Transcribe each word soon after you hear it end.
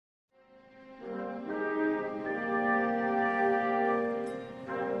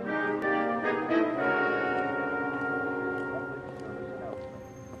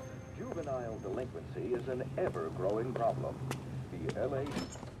is an ever-growing problem. The LA...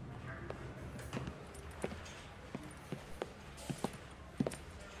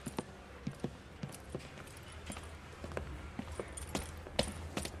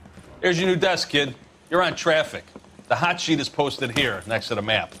 Here's your new desk, kid. You're on traffic. The hot sheet is posted here, next to the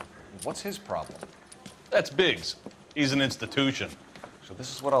map. What's his problem? That's Biggs. He's an institution. So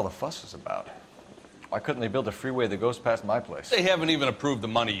this is what all the fuss is about. Why couldn't they build a freeway that goes past my place? They haven't even approved the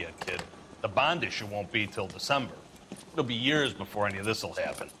money yet, kid. The bond issue won't be till December. It'll be years before any of this will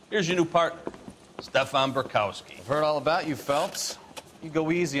happen. Here's your new partner, Stefan Burkowski. I've heard all about you, Phelps. You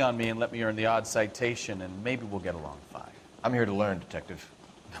go easy on me and let me earn the odd citation, and maybe we'll get along fine. I'm here to learn, Detective.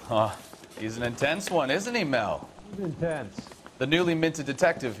 Oh, he's an intense one, isn't he, Mel? He's intense. The newly minted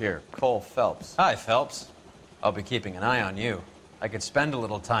detective here, Cole Phelps. Hi, Phelps. I'll be keeping an eye on you. I could spend a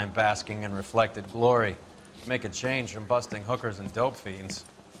little time basking in reflected glory. Make a change from busting hookers and dope fiends.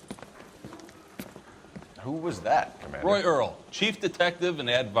 Who was that, Commander? Roy Earl, chief detective and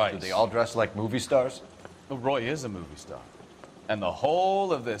advice. Do they all dress like movie stars? Well, Roy is a movie star. And the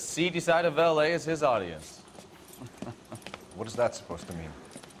whole of the seedy side of L.A. is his audience. What is that supposed to mean?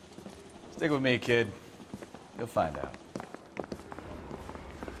 Stick with me, kid. You'll find out.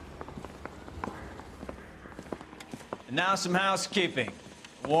 And now some housekeeping.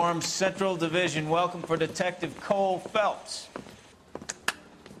 Warm Central Division welcome for Detective Cole Phelps.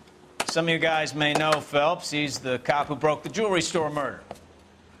 Some of you guys may know Phelps. He's the cop who broke the jewelry store murder.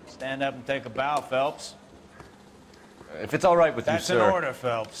 Stand up and take a bow, Phelps. If it's all right with you, sir. That's an order,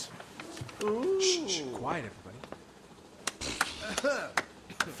 Phelps. Shh, quiet, everybody.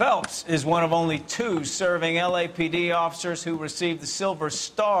 Phelps is one of only 2 serving LAPD officers who received the Silver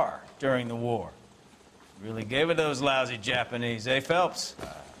Star during the war. Really gave it those lousy Japanese, eh, Phelps?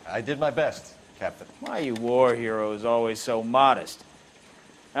 I did my best, Captain. Why are you war heroes always so modest?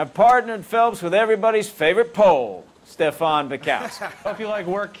 I've partnered Phelps with everybody's favorite Pole, Stefan Burkowski. Hope you like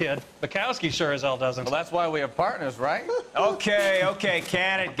work, kid. Bukowski sure as hell doesn't. Well, that's why we have partners, right? Okay,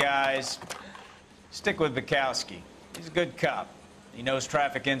 can it, guys. Stick with Bukowski. He's a good cop. He knows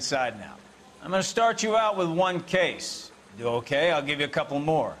traffic inside and out. I'm going to start you out with 1 case. You do okay, I'll give you a couple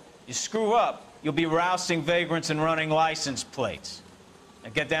more. You screw up, you'll be rousting vagrants and running license plates. Now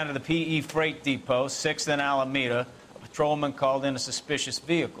get down to the PE Freight Depot, 6th and Alameda. A patrolman called in a suspicious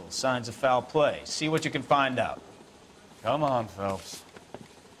vehicle. Signs of foul play. See what you can find out. Come on, Phelps.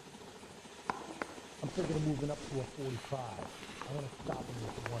 I'm thinking of moving up to a 45. I want to stop him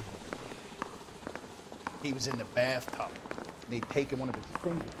with the 1. He was in the bathtub. They'd taken one of his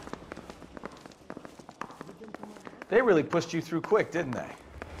fingers. They really pushed you through quick, didn't they?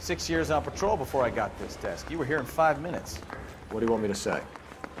 6 years on patrol before I got this desk. You were here in 5 minutes. What do you want me to say?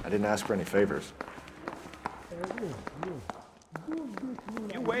 I didn't ask for any favors.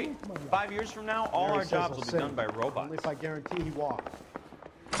 You wait. 5 years from now, all our jobs will be done by robots. Only if I guarantee he walks.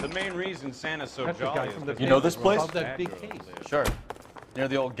 The main reason Santa's so That's the guy jolly from is the because You know this place? How's that big case? Sure. Near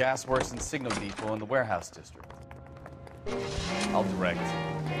the old gasworks and signal depot in the warehouse district. I'll direct.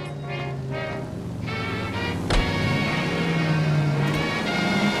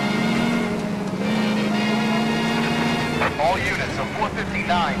 All units of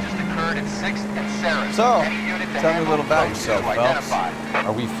 459 just occurred in 6th and Sarah. So, Any unit to tell me a handle little about code yourself, 2 Phelps. identified.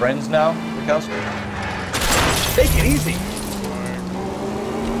 Are we friends now, Burkowski? Take it easy.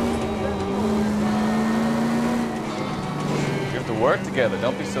 We have to work together.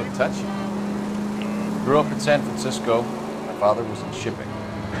 Don't be so touchy. Grew up in San Francisco. My father was in shipping.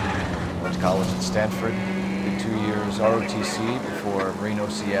 Went to college at Stanford. Did 2 years ROTC before Marine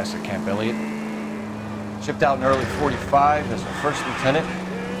OCS at Camp Elliott. Shipped out in early 45 as a first lieutenant.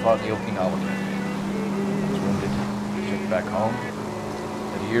 Fought the Okinawa War. Was wounded. Shipped back home.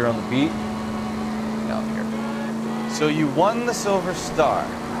 Did a year on the beat. Now I'm here. So you won the Silver Star.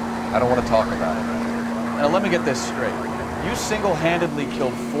 I don't want to talk about it. Now let me get this straight. You single-handedly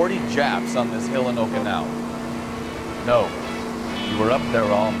killed 40 Japs on this hill in Okinawa. No, you were up there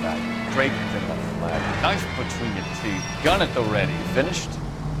all night, draped in the flag, knife between your teeth, gun at the ready. Finished?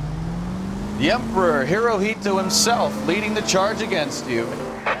 The Emperor Hirohito himself leading the charge against you.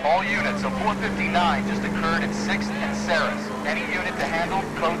 All units of 459 just occurred in 6th and Sarah's. Any unit to handle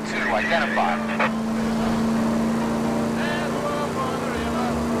code 2 identified.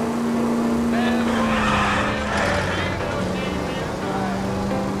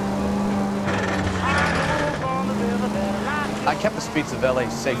 I kept the streets of L.A.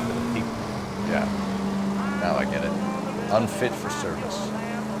 safe for the people. Yeah. Now I get it. Unfit for service.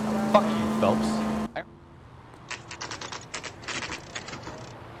 Fuck you, Phelps.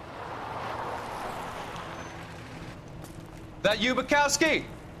 That you, Bukowski?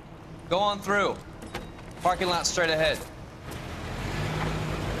 Go on through. Parking lot straight ahead.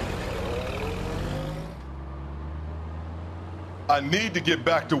 I need to get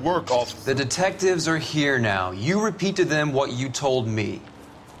back to work, officer. The detectives are here now. You repeat to them what you told me.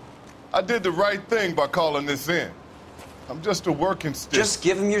 I did the right thing by calling this in. I'm just a working stick. Just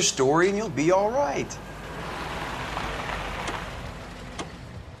give them your story and you'll be all right.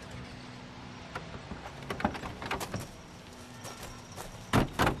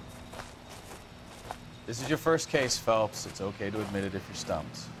 This is your first case, Phelps. It's okay to admit it if you're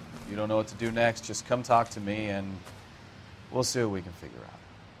stumped. If you don't know what to do next, just come talk to me and we'll see what we can figure out.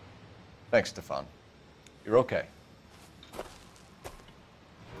 Thanks, Stefan. You're okay.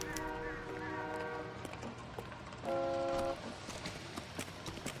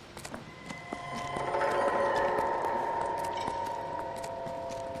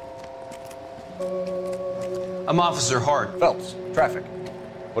 I'm Officer Hart. Phelps, traffic.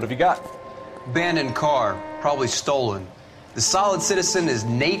 What have you got? Abandoned car, probably stolen. The solid citizen is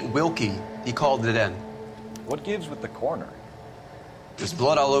Nate Wilkie. He called it in. What gives with the corner? There's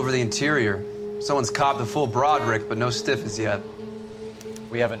blood all over the interior. Someone's copped a full Broderick, but no stiff as yet.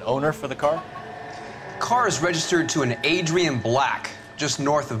 We have an owner for the car? The car is registered to an Adrian Black, just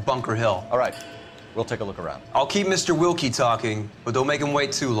north of Bunker Hill. All right, we'll take a look around. I'll keep Mr. Wilkie talking, but don't make him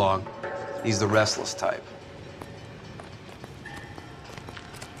wait too long. He's the restless type.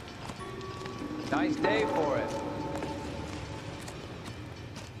 Nice day for it.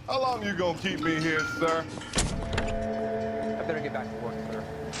 How long you gonna keep me here, sir? I better get back to work, sir.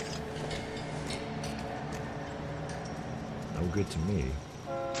 No good to me.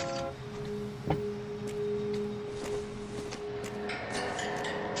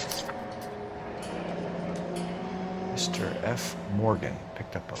 Mr. F. Morgan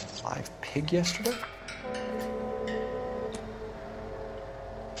picked up a live pig yesterday?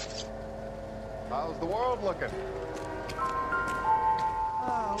 How's the world looking?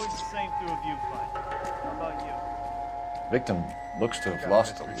 Always the same through a viewfinder. How about you? Victim looks to have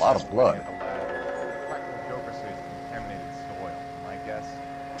lost a lot of blood. Practical Joker says contaminated soil. My guess,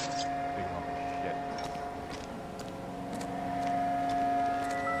 big lump of shit.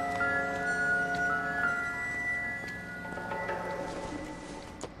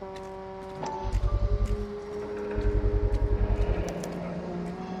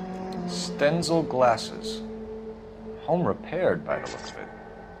 Stenzel glasses. Home repaired by the looks of it.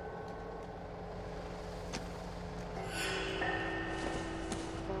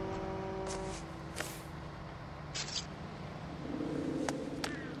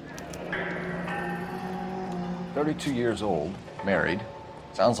 "32 years old, married.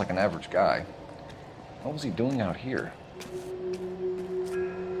 Sounds like an average guy. What was he doing out here?"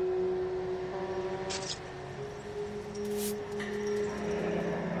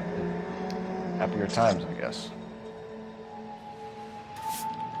 Happier times, I guess.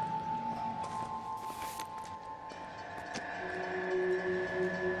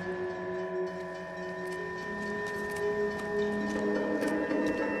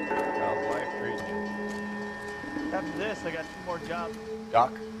 How's life treating you? After this, I got 2 more jobs.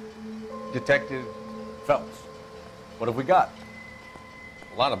 Doc? Detective Phelps. What have we got?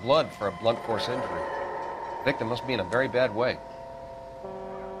 A lot of blood for a blunt force injury. Victim must be in a very bad way.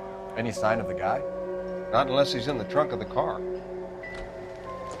 Any sign of the guy? Not unless he's in the trunk of the car.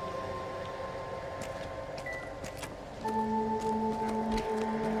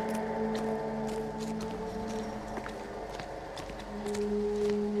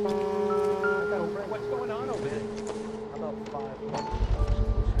 What's going on over there? About 5.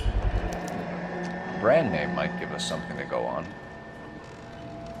 Brand name might give us something to go on.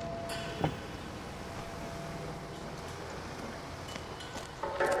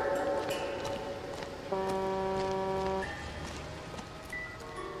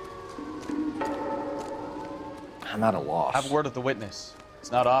 I'm at a loss. Have a word with the witness.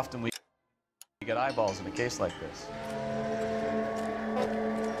 It's not often we get eyeballs in a case like this.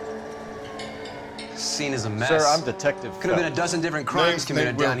 Scene is a mess. Sir, I'm Detective Could have been a Phelps. dozen different crimes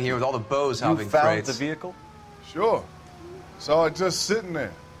committed down here with all the bows You hopping found crates. the vehicle? Sure. Saw it just sitting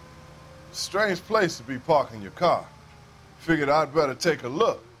there. Strange place to be parking your car. Figured I'd better take a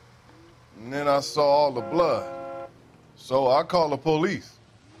look. And then I saw all the blood. So I called the police.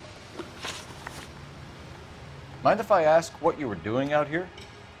 Mind if I ask what you were doing out here?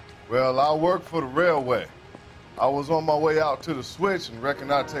 Well, I work for the railway. I was on my way out to the switch and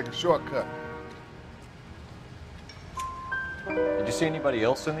reckoned I'd take a shortcut. Did you see anybody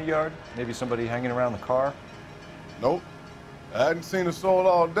else in the yard? Maybe somebody hanging around the car? Nope. I hadn't seen a soul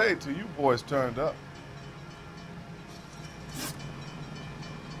all day till you boys turned up.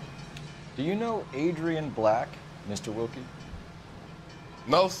 Do you know Adrian Black, Mr. Wilkie?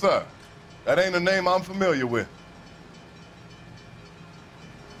 No, sir. That ain't a name I'm familiar with.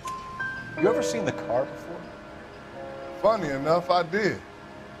 You ever seen the car before? Funny enough, I did.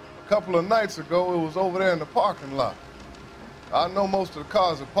 A couple of nights ago, it was over there in the parking lot. I know most of the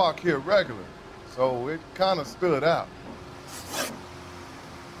cars are parked here regularly, so it kind of stood out.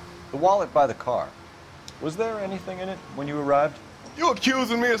 The wallet by the car. Was there anything in it when you arrived? You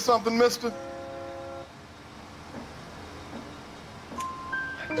accusing me of something, mister?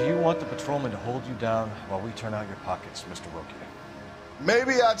 Do you want the patrolman to hold you down while we turn out your pockets, Mr. Wilkie?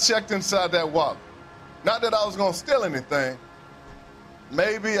 Maybe I checked inside that wallet. Not that I was gonna steal anything.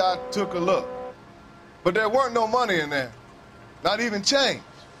 Maybe I took a look. But there weren't no money in there. Not even change.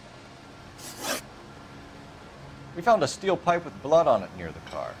 We found a steel pipe with blood on it near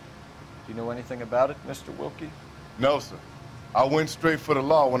the car. Do you know anything about it, Mr. Wilkie? No, sir. I went straight for the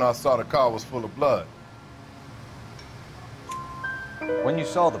law when I saw the car was full of blood. When you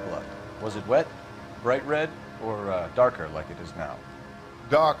saw the blood, was it wet, bright red, or darker like it is now?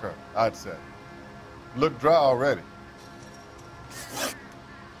 Darker, I'd say. Looked dry already.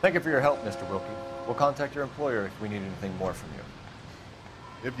 Thank you for your help, Mr. Wilkie. We'll contact your employer if we need anything more from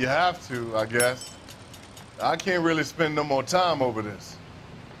you. If you have to, I guess. I can't really spend no more time over this.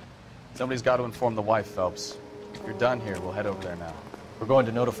 Somebody's got to inform the wife, Phelps. If you're done here, we'll head over there now. We're going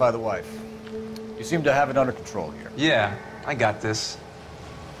to notify the wife. You seem to have it under control here. Yeah, I got this.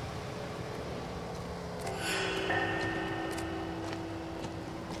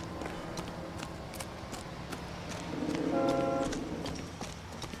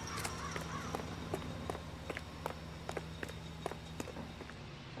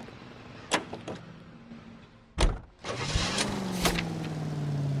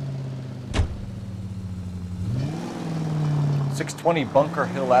 .620 Bunker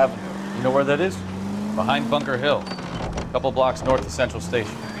Hill Avenue. You know where that is? Behind Bunker Hill. A couple blocks north of Central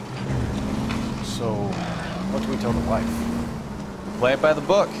Station. So, what do we tell the wife? Play it by the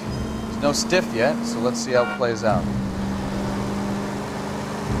book. There's no stiff yet, so let's see how it plays out.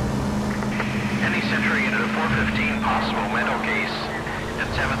 Any Century unit of 415, possible mental case. And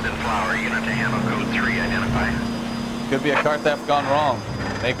 7th and Flower unit to handle code 3, identify. Could be a car theft gone wrong.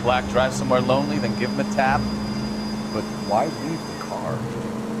 Make Black drive somewhere lonely, then give him a tap. But why leave the car?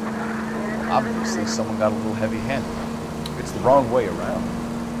 Obviously, someone got a little heavy-handed. It's the wrong way around.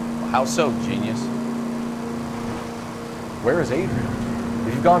 Well, how so, genius? Where is Adrian?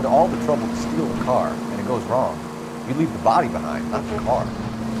 If you've gone to all the trouble to steal the car and it goes wrong, you leave the body behind, not the car.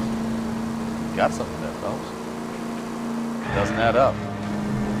 You got something there, Phelps. It doesn't add up.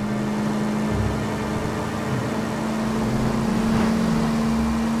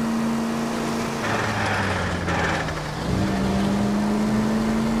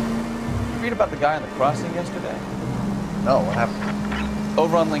 Read about the guy on the crossing yesterday? No, what happened?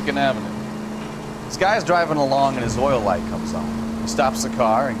 Over on Lincoln Avenue. This guy's driving along and his oil light comes on. He stops the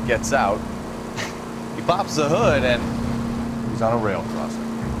car and gets out. He pops the hood and... he's on a rail crossing.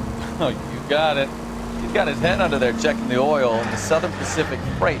 Oh, you got it. He's got his head under there checking the oil, and the Southern Pacific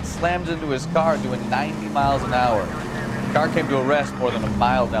Freight slams into his car doing 90 miles an hour. The car came to a rest more than a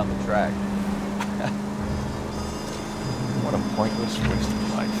mile down the track. What a pointless waste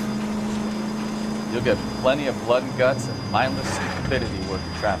of life. You'll get plenty of blood and guts and mindless stupidity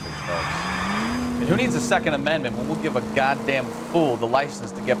working traffic, folks. And who needs a Second Amendment when we'll give a goddamn fool the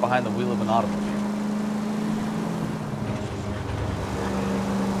license to get behind the wheel of an automobile?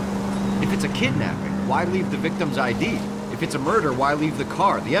 If it's a kidnapping, why leave the victim's ID? If it's a murder, why leave the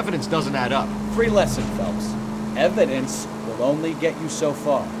car? The evidence doesn't add up. Free lesson, Phelps. Evidence will only get you so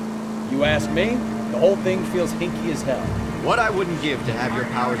far. You ask me, the whole thing feels hinky as hell. What I wouldn't give to have your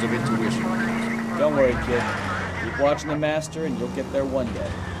powers of intuition. Don't worry, kid. Keep watching the master and you'll get there one day.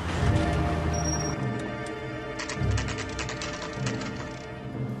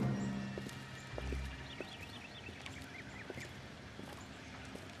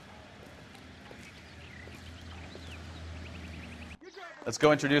 Let's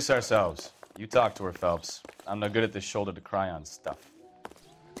go introduce ourselves. You talk to her, Phelps. I'm no good at this shoulder to cry on stuff.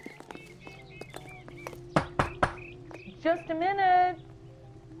 Just a minute.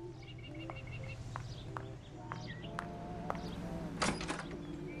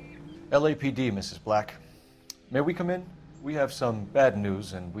 LAPD, Mrs. Black. May we come in? We have some bad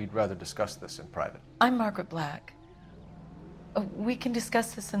news, and we'd rather discuss this in private. I'm Margaret Black. We can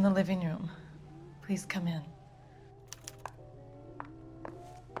discuss this in the living room. Please come in.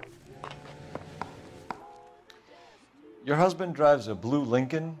 Your husband drives a blue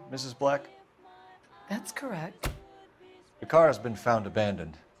Lincoln, Mrs. Black? That's correct. The car has been found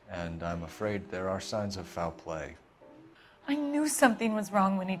abandoned, and I'm afraid there are signs of foul play. I knew something was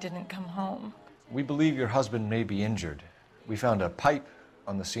wrong when he didn't come home. We believe your husband may be injured. We found a pipe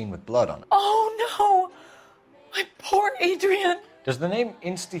on the scene with blood on it. Oh, no! My poor Adrian! Does the name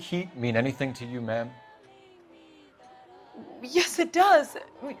Insta-Heat mean anything to you, ma'am? Yes, it does.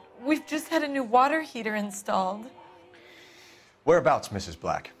 We've just had a new water heater installed. Whereabouts, Mrs.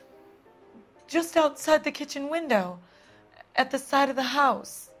 Black? Just outside the kitchen window, at the side of the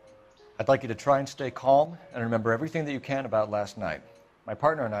house. I'd like you to try and stay calm and remember everything that you can about last night. My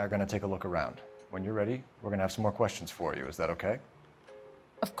partner and I are going to take a look around. When you're ready, we're going to have some more questions for you. Is that okay?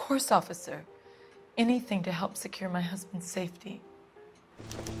 Of course, officer. Anything to help secure my husband's safety.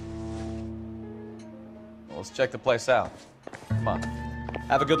 Well, let's check the place out. Come on.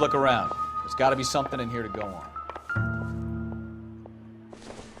 Have a good look around. There's got to be something in here to go on.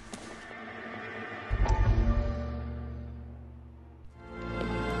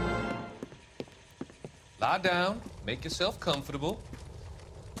 Lie down, make yourself comfortable.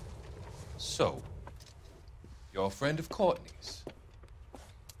 So, you're a friend of Courtney's?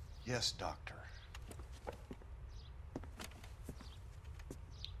 Yes, Doctor.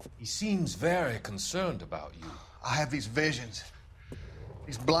 He seems very concerned about you. I have these visions,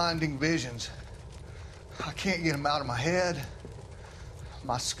 these blinding visions. I can't get them out of my head.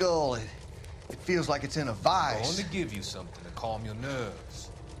 My skull, it feels like it's in a vice. I want to give you something to calm your nerves.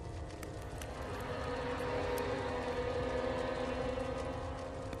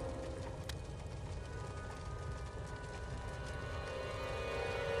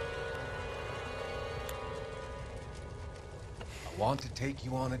 I want to take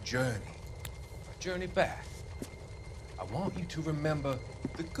you on a journey back. I want you to remember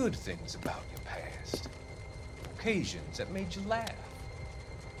the good things about your past, occasions that made you laugh,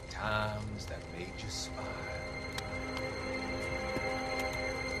 times that made you smile.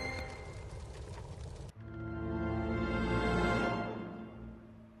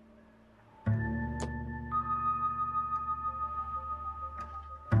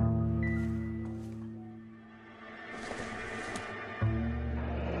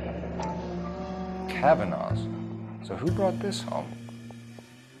 Kavanaugh's. So who brought this home?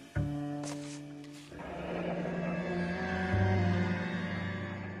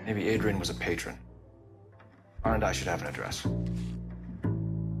 Maybe Adrian was a patron. R&I should have an address.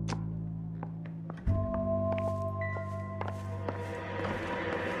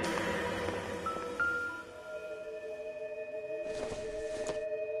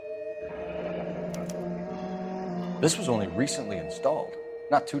 This was only recently installed,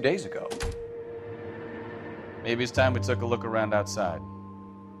 not 2 days ago. Maybe it's time we took a look around outside.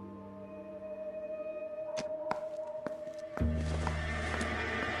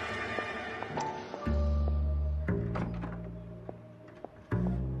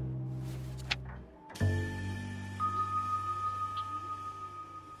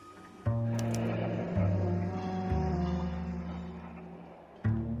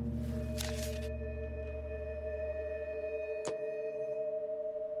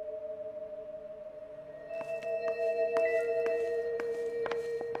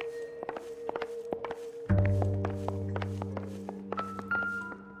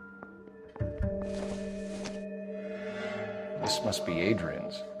 This must be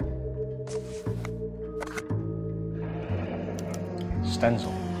Adrian's.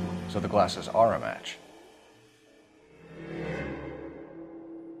 Stencil, so the glasses are a match.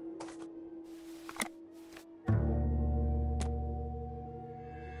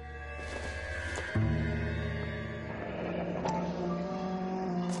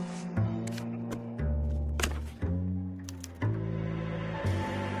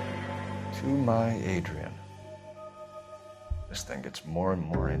 To my Adrian. This thing gets more and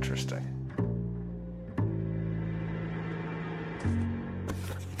more interesting.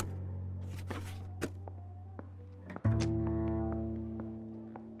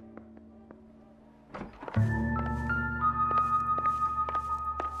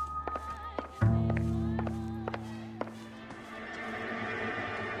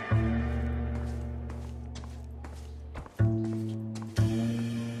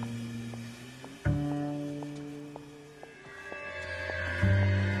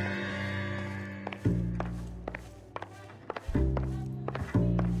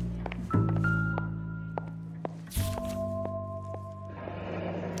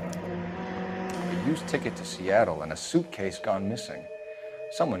 Used ticket to Seattle and a suitcase gone missing.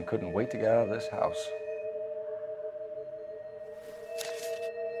 Someone couldn't wait to get out of this house.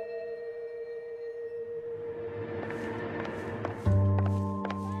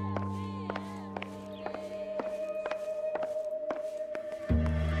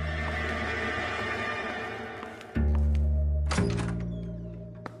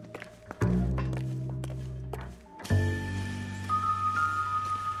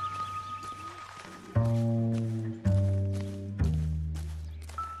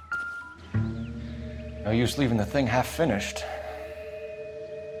 No use leaving the thing half finished.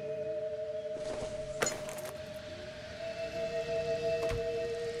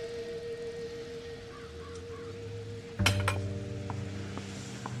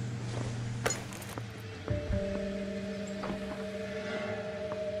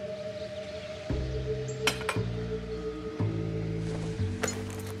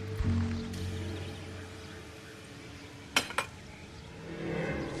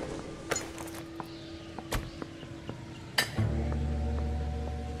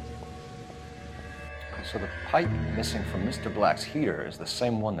 So the pipe missing from Mr. Black's heater is the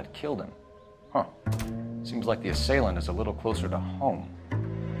same one that killed him. Huh. Seems like the assailant is a little closer to home.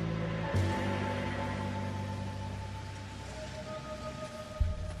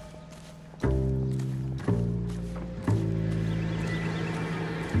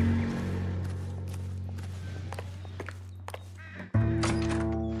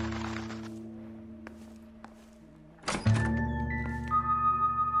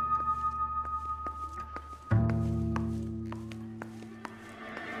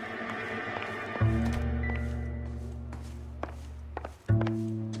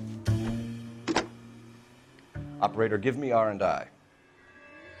 Operator, give me R&I.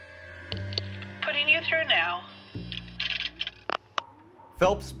 Putting you through now.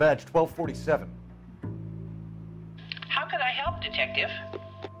 Phelps, badge 1247. How could I help, Detective?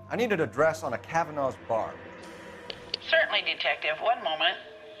 I need an address on a Kavanaugh's bar. Certainly, Detective. One moment.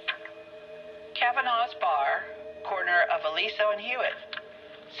 Kavanaugh's Bar, corner of Aliso and Hewitt,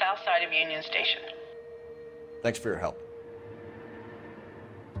 south side of Union Station. Thanks for your help.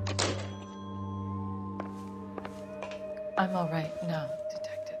 I'm all right now,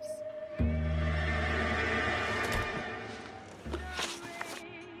 detectives.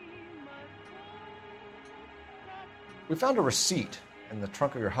 We found a receipt in the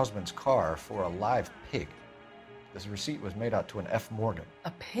trunk of your husband's car for a live pig. This receipt was made out to an F. Morgan.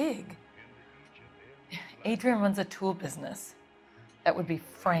 A pig? Adrian runs a tool business. That would be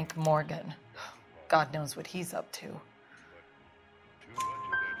Frank Morgan. God knows what he's up to.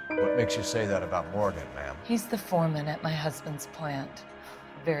 What makes you say that about Morgan, ma'am? He's the foreman at my husband's plant.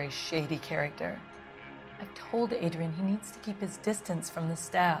 A very shady character. I've told Adrian he needs to keep his distance from the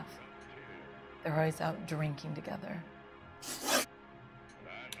staff. They're always out drinking together.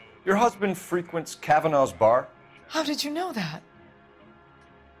 Your husband frequents Kavanaugh's bar? How did you know that?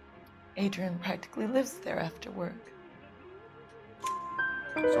 Adrian practically lives there after work.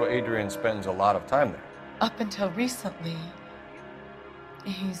 So Adrian spends a lot of time there? Up until recently,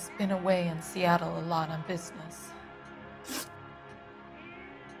 he's been away in Seattle a lot on business.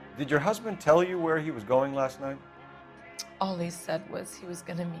 Did your husband tell you where he was going last night? All he said was he was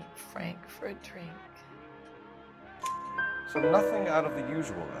going to meet Frank for a drink. So nothing out of the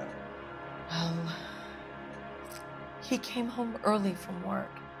usual then? Well, he came home early from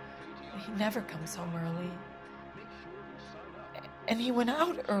work. He never comes home early. And he went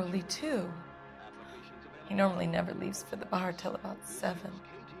out early, too. He normally never leaves for the bar till about 7.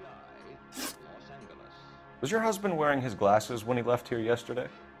 Was your husband wearing his glasses when he left here yesterday?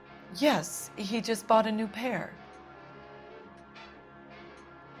 Yes, he just bought a new pair.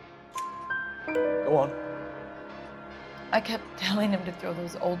 Go on. I kept telling him to throw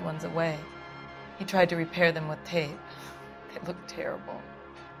those old ones away. He tried to repair them with tape. They looked terrible.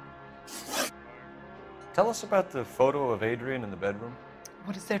 Tell us about the photo of Adrian in the bedroom.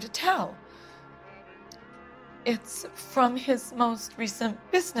 What is there to tell? It's from his most recent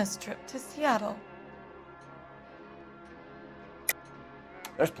business trip to Seattle.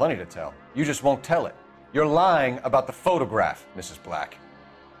 There's plenty to tell. You just won't tell it. You're lying about the photograph, Mrs. Black.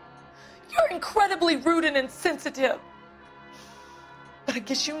 You're incredibly rude and insensitive. But I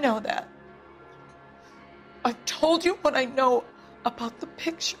guess you know that. I've told you what I know about the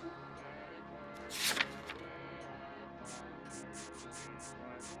picture.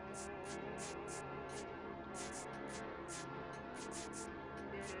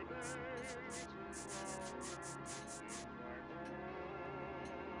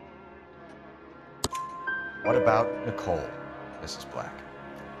 What about Nicole, Mrs. Black?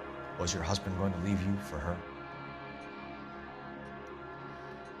 Was your husband going to leave you for her?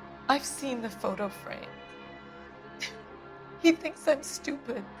 I've seen the photo frame. He thinks I'm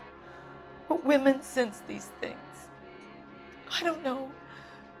stupid. But women sense these things. I don't know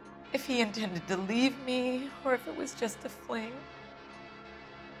if he intended to leave me or if it was just a fling.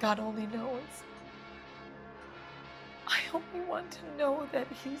 God only knows. I only want to know that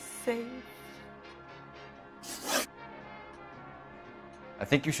he's safe. I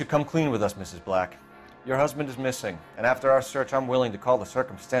think you should come clean with us, Mrs. Black. Your husband is missing, and after our search, I'm willing to call the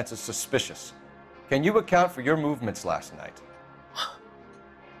circumstances suspicious. Can you account for your movements last night?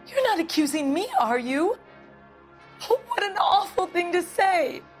 You're not accusing me, are you? Oh, what an awful thing to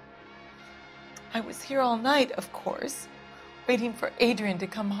say. I was here all night, of course, waiting for Adrian to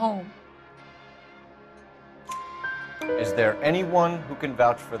come home. Is there anyone who can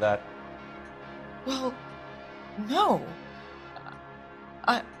vouch for that? Well, no.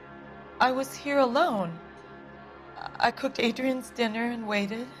 I was here alone. I cooked Adrian's dinner and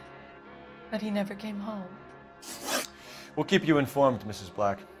waited, but he never came home. We'll keep you informed, Mrs.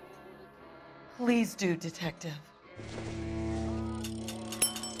 Black. Please do, Detective.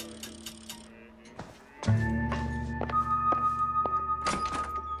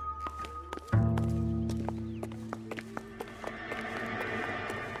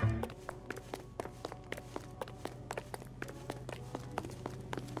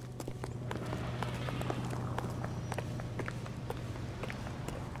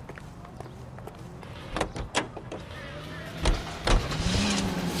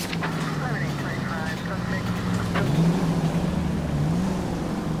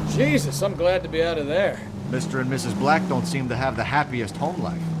 Jesus, I'm glad to be out of there. Mr. and Mrs. Black don't seem to have the happiest home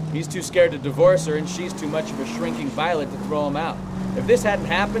life. He's too scared to divorce her, and she's too much of a shrinking violet to throw him out. If this hadn't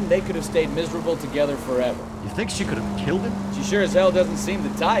happened, they could have stayed miserable together forever. You think she could have killed him? She sure as hell doesn't seem the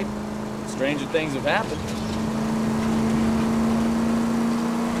type. Stranger things have happened.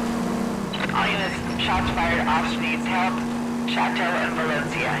 All units, shots fired, Ops needs help. Chateau and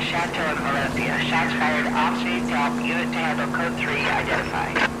Valencia. Chateau and Valencia. Shots fired, Ops needs help. Unit to handle code 3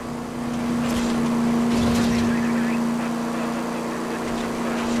 identified.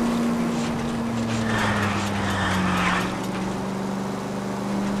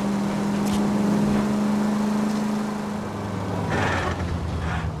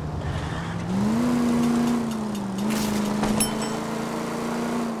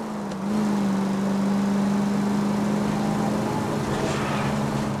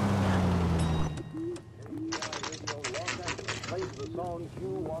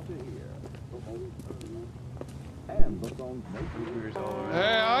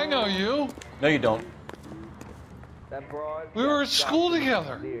 Hey, I know you. No, you don't. We were at school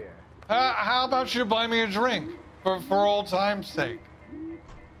together. How about you buy me a drink for old time's sake?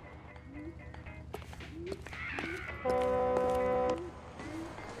 You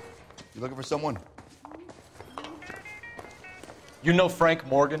looking for someone? You know Frank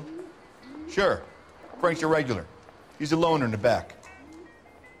Morgan? Sure. Frank's your regular. He's a loner in the back.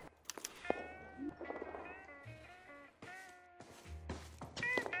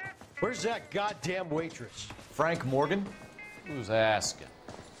 Where's that goddamn waitress? Frank Morgan? Who's asking?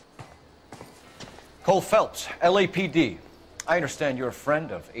 Cole Phelps, LAPD. I understand you're a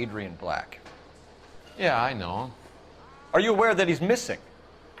friend of Adrian Black. Yeah, I know him. Are you aware that he's missing?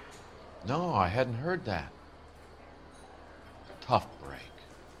 No, I hadn't heard that. Tough break.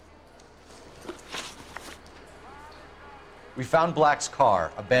 We found Black's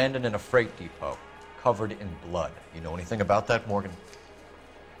car abandoned in a freight depot, covered in blood. You know anything about that, Morgan?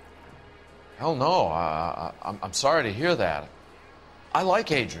 Hell no. I'm sorry to hear that. I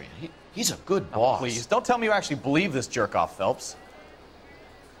like Adrian. He's a good boss. Please, don't tell me you actually believe this jerk-off, Phelps.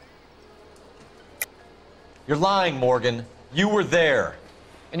 You're lying, Morgan. You were there.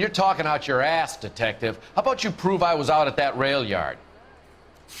 And you're talking out your ass, Detective. How about you prove I was out at that rail yard?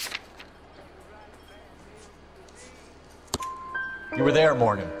 You were there,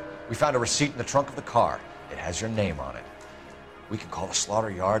 Morgan. We found a receipt in the trunk of the car. It has your name on it. We can call the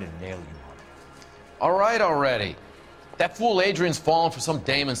slaughter yard and nail you on it. All right already. That fool Adrian's fallen for some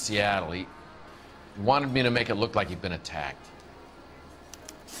dame in Seattle. He wanted me to make it look like he'd been attacked.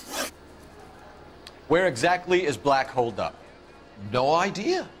 Where exactly is Black holed up? No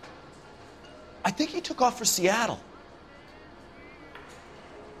idea. I think he took off for Seattle.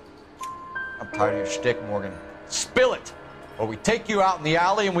 I'm tired of your shtick, Morgan. Spill it, or we take you out in the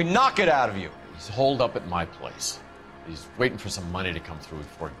alley and we knock it out of you. He's holed up at my place. He's waiting for some money to come through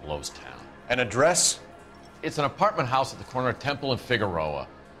before he blows town. An address? It's an apartment house at the corner of Temple and Figueroa.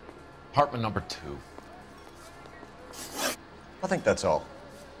 Apartment number 2. I think that's all.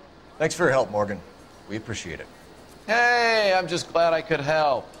 Thanks for your help, Morgan. We appreciate it. Hey, I'm just glad I could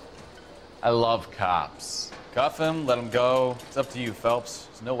help. I love cops. Cuff him, let him go. It's up to you, Phelps.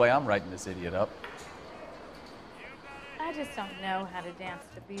 There's no way I'm writing this idiot up. I just don't know how to dance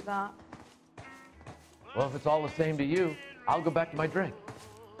to bebop. Well, if it's all the same to you, I'll go back to my drink.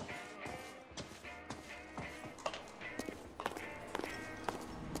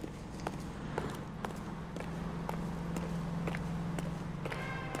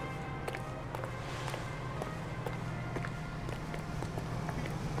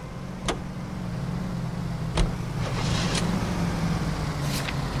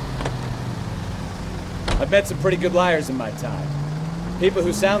 I've met some pretty good liars in my time. People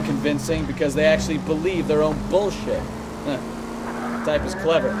who sound convincing because they actually believe their own bullshit. The type is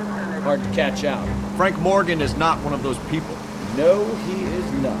clever, hard to catch out. Frank Morgan is not one of those people. No, he is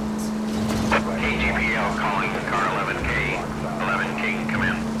not. KGPL calling car 11K. 11K, come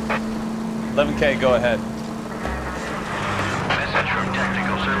in. 11K, go ahead. Message from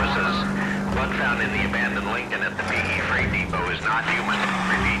Technical Services. Blood found in the abandoned Lincoln at the PE Freight Depot is not human.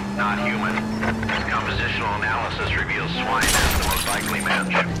 Repeat, not human. Compositional analysis reveals swine as the most likely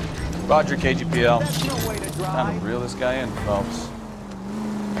match. Roger, KGPL. Time to reel this guy in, Phelps.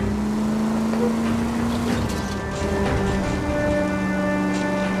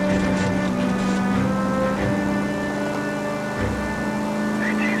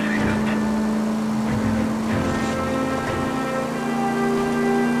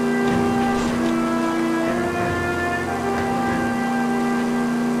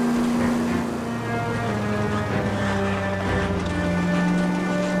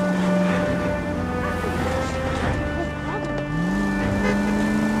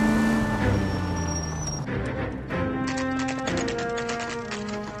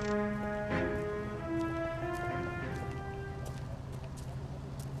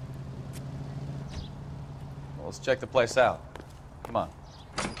 Let's check the place out. Come on.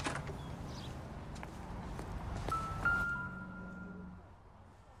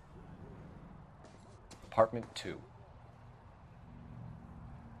 Apartment 2.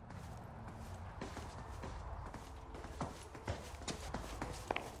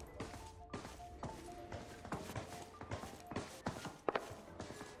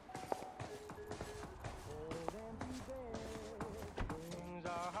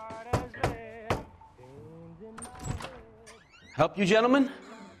 Help you, gentlemen?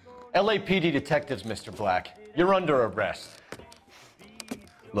 LAPD detectives, Mr. Black. You're under arrest.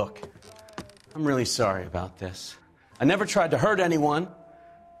 Look, I'm really sorry about this. I never tried to hurt anyone.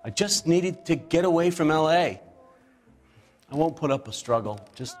 I just needed to get away from LA. I won't put up a struggle.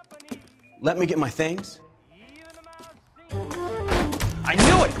 Just let me get my things. I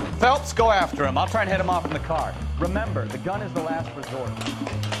knew it! Phelps, go after him. I'll try and head him off in the car. Remember, the gun is the last resort.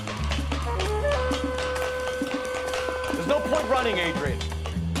 There's no point running, Adrian.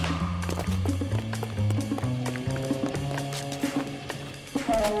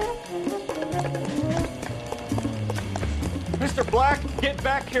 Mr. Black, get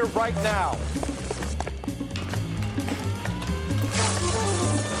back here right now.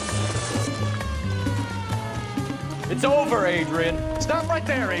 It's over, Adrian. Stop right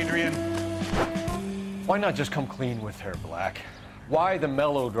there, Adrian. Why not just come clean with her, Black? Why the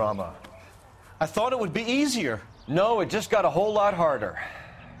melodrama? I thought it would be easier. No, it just got a whole lot harder.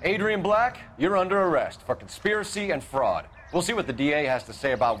 Adrian Black, you're under arrest for conspiracy and fraud. We'll see what the DA has to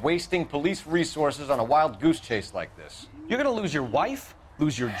say about wasting police resources on a wild goose chase like this. You're gonna lose your wife,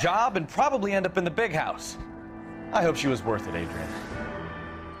 lose your job, and probably end up in the big house. I hope she was worth it, Adrian.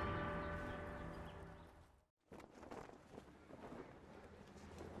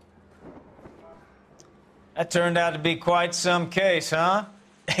 That turned out to be quite some case, huh?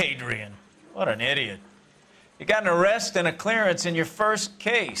 Adrian, what an idiot. You got an arrest and a clearance in your first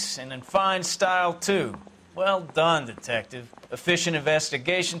case, and in fine style, too. Well done, detective. Efficient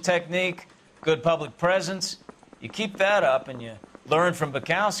investigation technique, good public presence. You keep that up and you learn from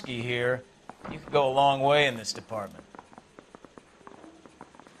Bukowski here, you could go a long way in this department.